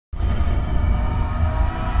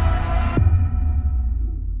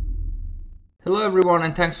Hello everyone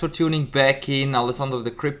and thanks for tuning back in. Alessandro the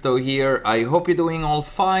Crypto here. I hope you're doing all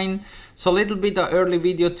fine. So a little bit of early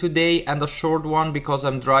video today and a short one because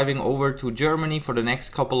I'm driving over to Germany for the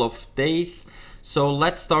next couple of days. So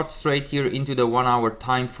let's start straight here into the 1 hour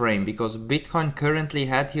time frame, because Bitcoin currently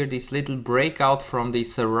had here this little breakout from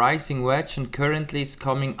this rising wedge and currently is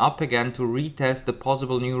coming up again to retest the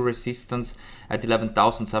possible new resistance at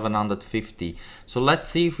 11,750. So let's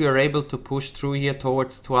see if we are able to push through here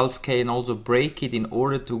towards 12k and also break it in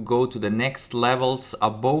order to go to the next levels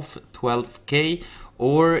above 12k.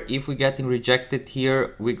 Or if we're getting rejected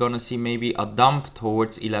here, we're gonna see maybe a dump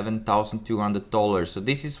towards $11,200. So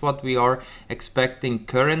this is what we are expecting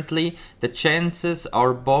currently. The chances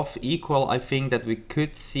are both equal. I think that we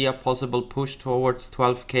could see a possible push towards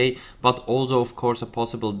 12k, but also of course a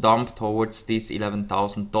possible dump towards this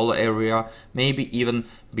 $11,000 area, maybe even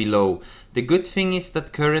below. The good thing is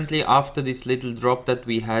that currently after this little drop that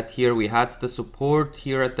we had here, we had the support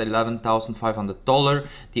here at the $11,500.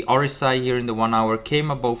 The RSI here in the 1 hour came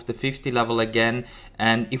above the 50 level again,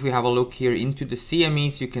 and if we have a look here into the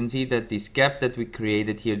CMEs, you can see that this gap that we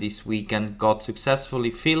created here this weekend got successfully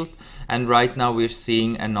filled, and right now we're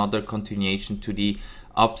seeing another continuation to the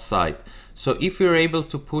upside. So if we're able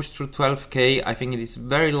to push through 12k, I think it is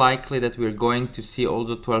very likely that we're going to see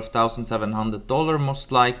also $12,700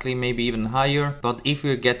 most likely, maybe even higher. But if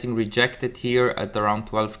we're getting rejected here at around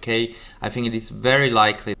 12k, I think it is very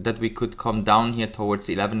likely that we could come down here towards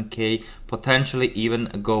 11k, potentially even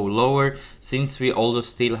go lower, since we also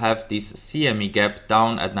still have this CME gap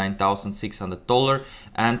down at $9,600,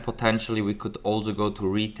 and potentially we could also go to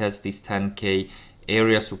retest this 10k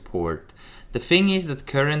area support. The thing is that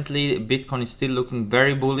currently Bitcoin is still looking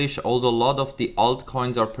very bullish, although a lot of the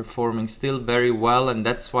altcoins are performing still very well, and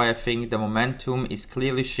that's why I think the momentum is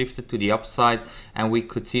clearly shifted to the upside and we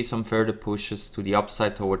could see some further pushes to the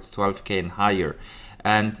upside towards 12k and higher.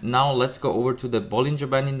 And now let's go over to the Bollinger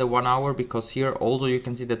Band in the 1 hour, because here also you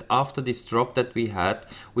can see that after this drop that we had,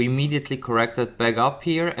 we immediately corrected back up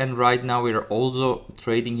here, and right now we are also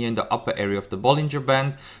trading here in the upper area of the Bollinger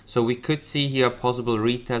Band. So we could see here a possible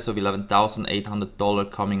retest of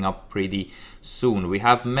 $11,800 coming up pretty soon. We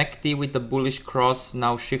have MACD with the bullish cross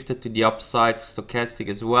now shifted to the upside, stochastic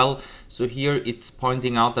as well. So here it's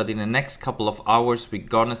pointing out that in the next couple of hours we're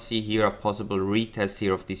gonna see here a possible retest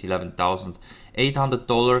here of this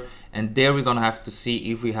 $11,800, and there we're gonna have to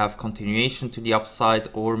see if we have continuation to the upside,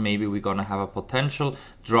 or maybe we're gonna have a potential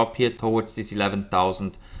drop here towards this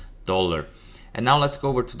 $11,000. And now let's go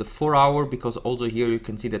over to the 4 hour, because also here you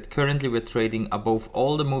can see that currently we're trading above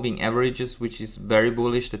all the moving averages, which is very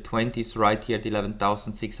bullish. The 20 is right here at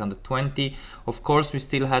 11,620. Of course we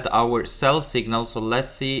still had our sell signal, so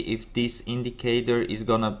let's see if this indicator is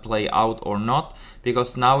gonna play out or not,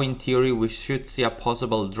 because now in theory we should see a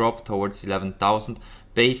possible drop towards 11,000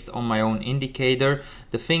 based on my own indicator.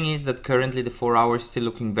 The thing is that currently the 4 hours is still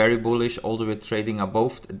looking very bullish, although we're trading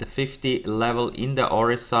above the 50 level in the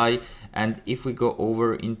RSI. And if we go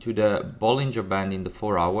over into the Bollinger Band in the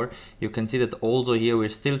 4 hour, you can see that also here we're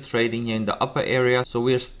still trading here in the upper area. So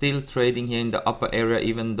we're still trading here in the upper area,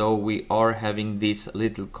 even though we are having these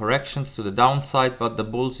little corrections to the downside, but the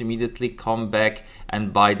bulls immediately come back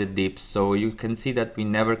and buy the dips. So you can see that we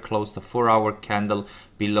never closed a 4 hour candle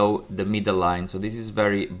below the middle line. So this is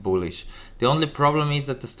very bullish. The only problem is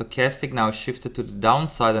that the stochastic now shifted to the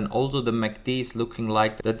downside, and also the MACD is looking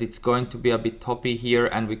like that it's going to be a bit toppy here,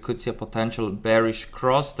 and we could see a potential bearish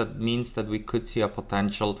cross. That means that we could see a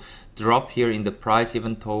potential drop here in the price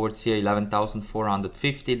even towards here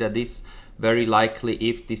 11,450. That is very likely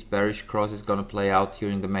if this bearish cross is going to play out here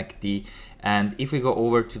in the MACD. And if we go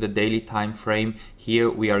over to the daily time frame, here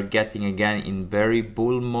we are getting again in very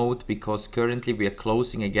bull mode, because currently we are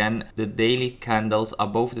closing again the daily candles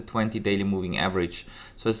above the 20 daily moving average.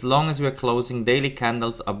 So as long as we are closing daily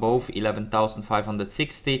candles above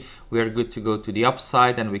 11,560, we are good to go to the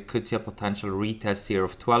upside, and we could see a potential retest here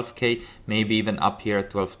of 12k, maybe even up here at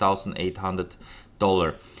 $12,800.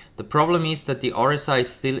 The problem is that the RSI is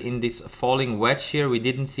still in this falling wedge here. We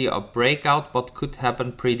didn't see a breakout, but could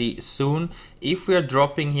happen pretty soon. If we are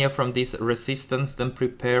dropping here from this resistance, then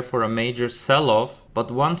prepare for a major sell-off.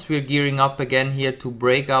 But once we're gearing up again here to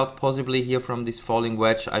break out possibly here from this falling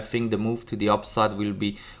wedge, I think the move to the upside will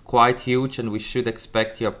be quite huge, and we should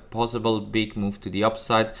expect here a possible big move to the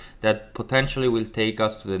upside that potentially will take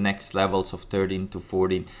us to the next levels of 13 to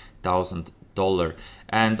 14,000 $.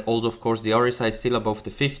 And also, of course, the RSI is still above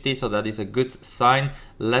the 50, so that is a good sign.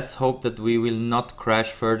 Let's hope that we will not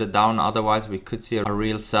crash further down, otherwise we could see a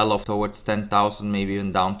real sell-off towards 10,000, maybe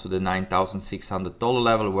even down to the $9,600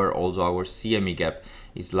 level, where also our CME gap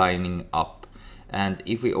is lining up. And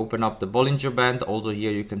if we open up the Bollinger Band, also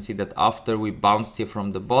here you can see that after we bounced here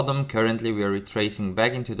from the bottom, currently we are retracing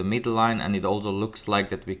back into the middle line, and it also looks like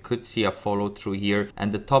that we could see a follow through here.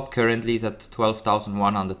 And the top currently is at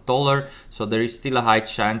 $12,100, so there is still a high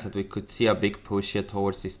chance that we could see a big push here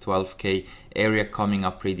towards this 12K area coming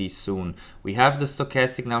up pretty soon. We have the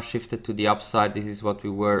stochastic now shifted to the upside. This is what we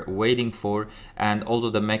were waiting for, and also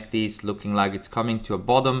the MACD is looking like it's coming to a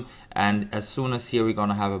bottom, and as soon as here we're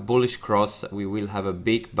gonna have a bullish cross, we will have a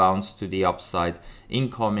big bounce to the upside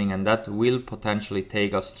incoming, and that will potentially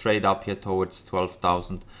take us straight up here towards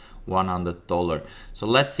 $12,100. So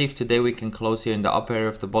let's see if today we can close here in the upper area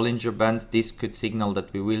of the Bollinger Band. This could signal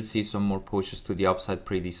that we will see some more pushes to the upside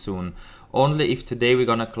pretty soon. Only if today we're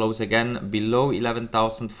gonna close again below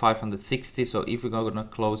 11,560. So if we're gonna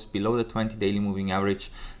close below the 20 daily moving average,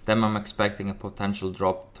 then I'm expecting a potential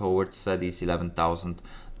drop towards these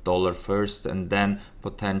 $11,000 first, and then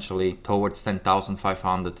potentially towards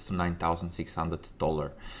 $10,500 to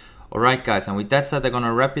 $9,600. Alright guys, and with that said, I'm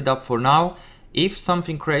gonna wrap it up for now. If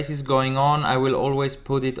something crazy is going on, I will always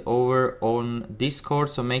put it over on Discord,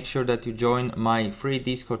 so make sure that you join my free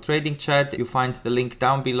Discord trading chat. You find the link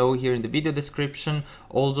down below here in the video description.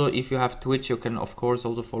 Also, if you have Twitch, you can of course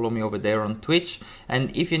also follow me over there on Twitch. And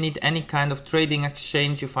if you need any kind of trading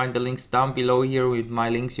exchange, you find the links down below here. With my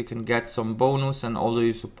links you can get some bonus, and also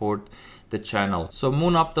you support the channel. So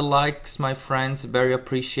moon up the likes, my friends, very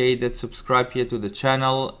appreciated. Subscribe here to the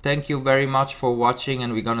channel. Thank you very much for watching,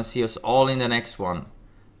 and we're gonna see us all in the next one.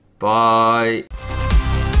 Bye.